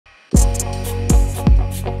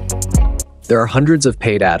There are hundreds of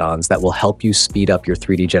paid add-ons that will help you speed up your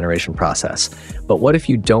 3D generation process. But what if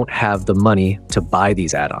you don't have the money to buy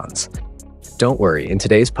these add-ons? Don't worry, in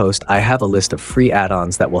today's post, I have a list of free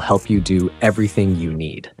add-ons that will help you do everything you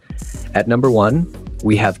need. At number 1,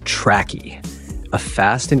 we have Tracky, a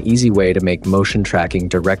fast and easy way to make motion tracking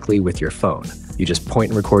directly with your phone. You just point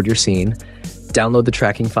and record your scene, download the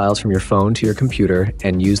tracking files from your phone to your computer,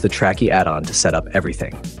 and use the Tracky add-on to set up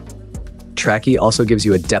everything. Tracky also gives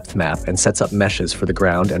you a depth map and sets up meshes for the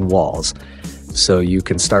ground and walls, so you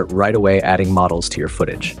can start right away adding models to your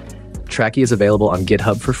footage. Tracky is available on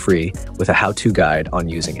GitHub for free with a how-to guide on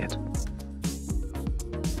using it.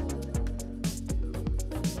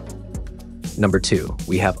 Number 2,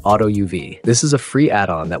 we have Auto UV. This is a free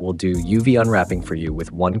add-on that will do UV unwrapping for you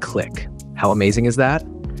with one click. How amazing is that?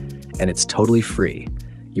 And it's totally free.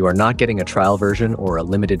 You are not getting a trial version or a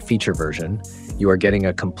limited feature version. You are getting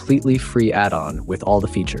a completely free add-on with all the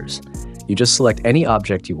features. You just select any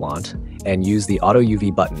object you want and use the Auto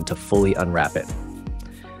UV button to fully unwrap it.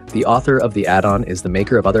 The author of the add-on is the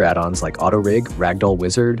maker of other add-ons like AutoRig, Ragdoll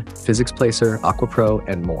Wizard, Physics Placer, AquaPro,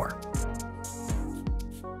 and more.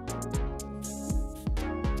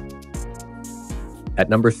 At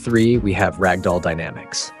number 3, we have Ragdoll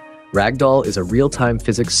Dynamics. Ragdoll is a real-time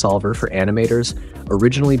physics solver for animators,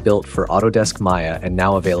 originally built for Autodesk Maya and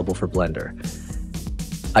now available for Blender.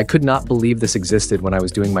 I could not believe this existed when I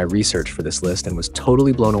was doing my research for this list and was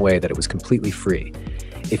totally blown away that it was completely free.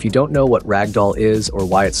 If you don't know what Ragdoll is or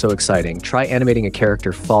why it's so exciting, try animating a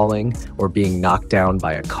character falling or being knocked down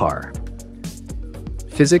by a car.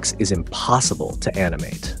 Physics is impossible to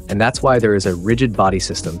animate, and that's why there is a rigid body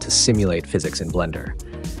system to simulate physics in Blender.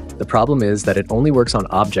 The problem is that it only works on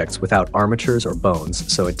objects without armatures or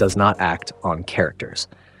bones, so it does not act on characters.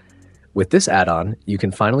 With this add-on, you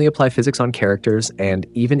can finally apply physics on characters and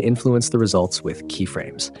even influence the results with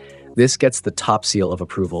keyframes. This gets the top seal of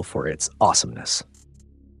approval for its awesomeness.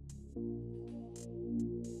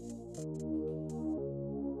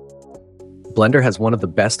 Blender has one of the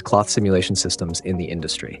best cloth simulation systems in the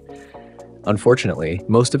industry. Unfortunately,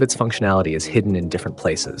 most of its functionality is hidden in different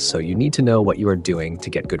places, so you need to know what you are doing to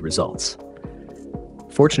get good results.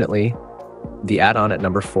 Fortunately, the add-on at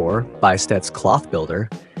number 4, Bystet's Cloth Builder,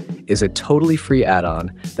 is a totally free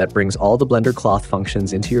add-on that brings all the Blender cloth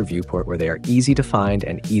functions into your viewport where they are easy to find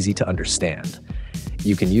and easy to understand.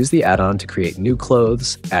 You can use the add-on to create new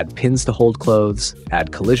clothes, add pins to hold clothes,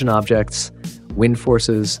 add collision objects, wind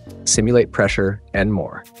forces, simulate pressure, and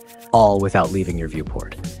more, all without leaving your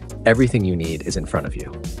viewport. Everything you need is in front of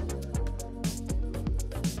you.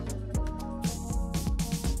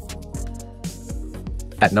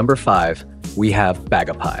 At number 5, we have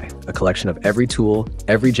Bagapie, a collection of every tool,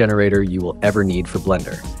 every generator you will ever need for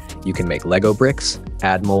Blender. You can make Lego bricks,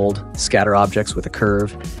 add mold, scatter objects with a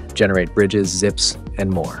curve, generate bridges, zips,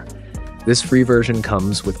 and more. This free version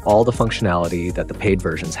comes with all the functionality that the paid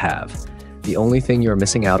versions have. The only thing you're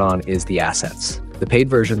missing out on is the assets. The paid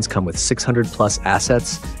versions come with 600 plus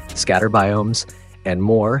assets, scatter biomes, and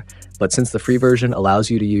more, but since the free version allows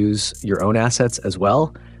you to use your own assets as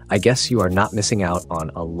well, I guess you are not missing out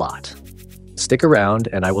on a lot. Stick around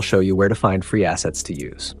and I will show you where to find free assets to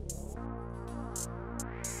use.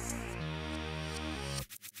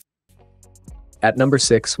 At number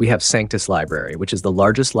 6, we have Sanctus Library, which is the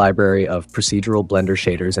largest library of procedural Blender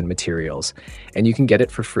shaders and materials, and you can get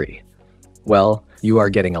it for free. Well, you are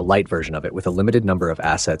getting a light version of it with a limited number of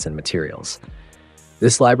assets and materials.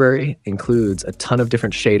 This library includes a ton of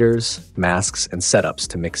different shaders, masks, and setups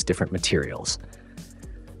to mix different materials.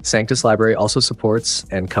 Sanctus Library also supports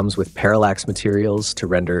and comes with parallax materials to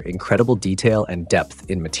render incredible detail and depth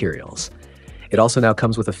in materials. It also now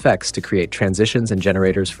comes with effects to create transitions and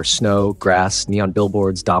generators for snow, grass, neon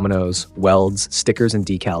billboards, dominoes, welds, stickers and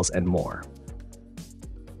decals, and more.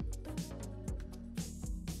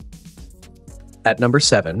 At number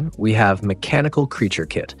 7, we have Mechanical Creature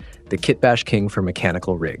Kit, the kitbash king for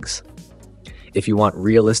mechanical rigs. If you want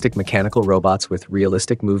realistic mechanical robots with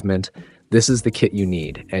realistic movement, this is the kit you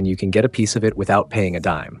need, and you can get a piece of it without paying a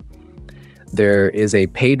dime. There is a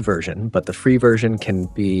paid version, but the free version can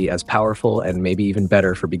be as powerful and maybe even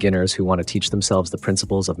better for beginners who want to teach themselves the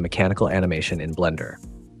principles of mechanical animation in Blender.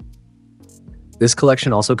 This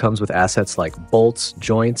collection also comes with assets like bolts,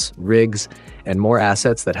 joints, rigs, and more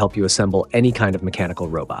assets that help you assemble any kind of mechanical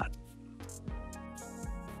robot.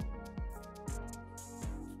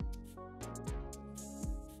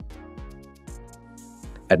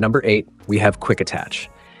 At number 8, we have Quick Attach.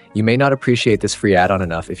 You may not appreciate this free add-on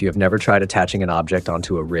enough if you have never tried attaching an object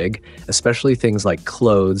onto a rig, especially things like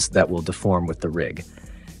clothes that will deform with the rig.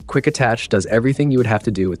 Quick Attach does everything you would have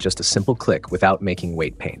to do with just a simple click without making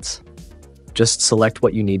weight paints. Just select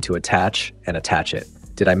what you need to attach and attach it.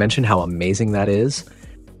 Did I mention how amazing that is?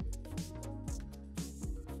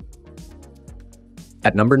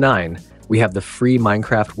 At number 9, we have the free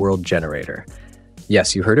Minecraft world generator.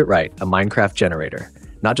 Yes, you heard it right, a Minecraft generator.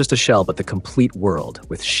 Not just a shell, but the complete world,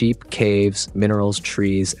 with sheep, caves, minerals,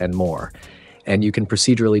 trees, and more. And you can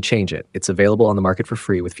procedurally change it. It's available on the market for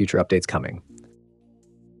free with future updates coming.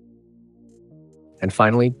 And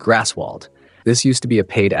finally, Grasswald. This used to be a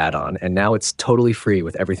paid add-on, and now it's totally free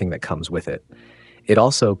with everything that comes with it. It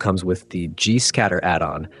also comes with the G-Scatter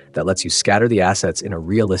add-on that lets you scatter the assets in a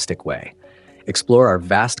realistic way. Explore our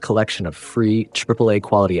vast collection of free AAA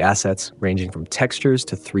quality assets ranging from textures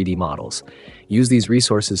to 3D models. Use these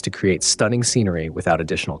resources to create stunning scenery without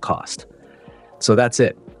additional cost. So that's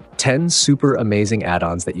it. 10 super amazing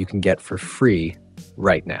add-ons that you can get for free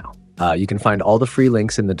right now. You can find all the free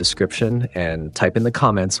links in the description and type in the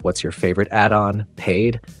comments what's your favorite add-on,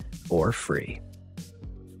 paid or free.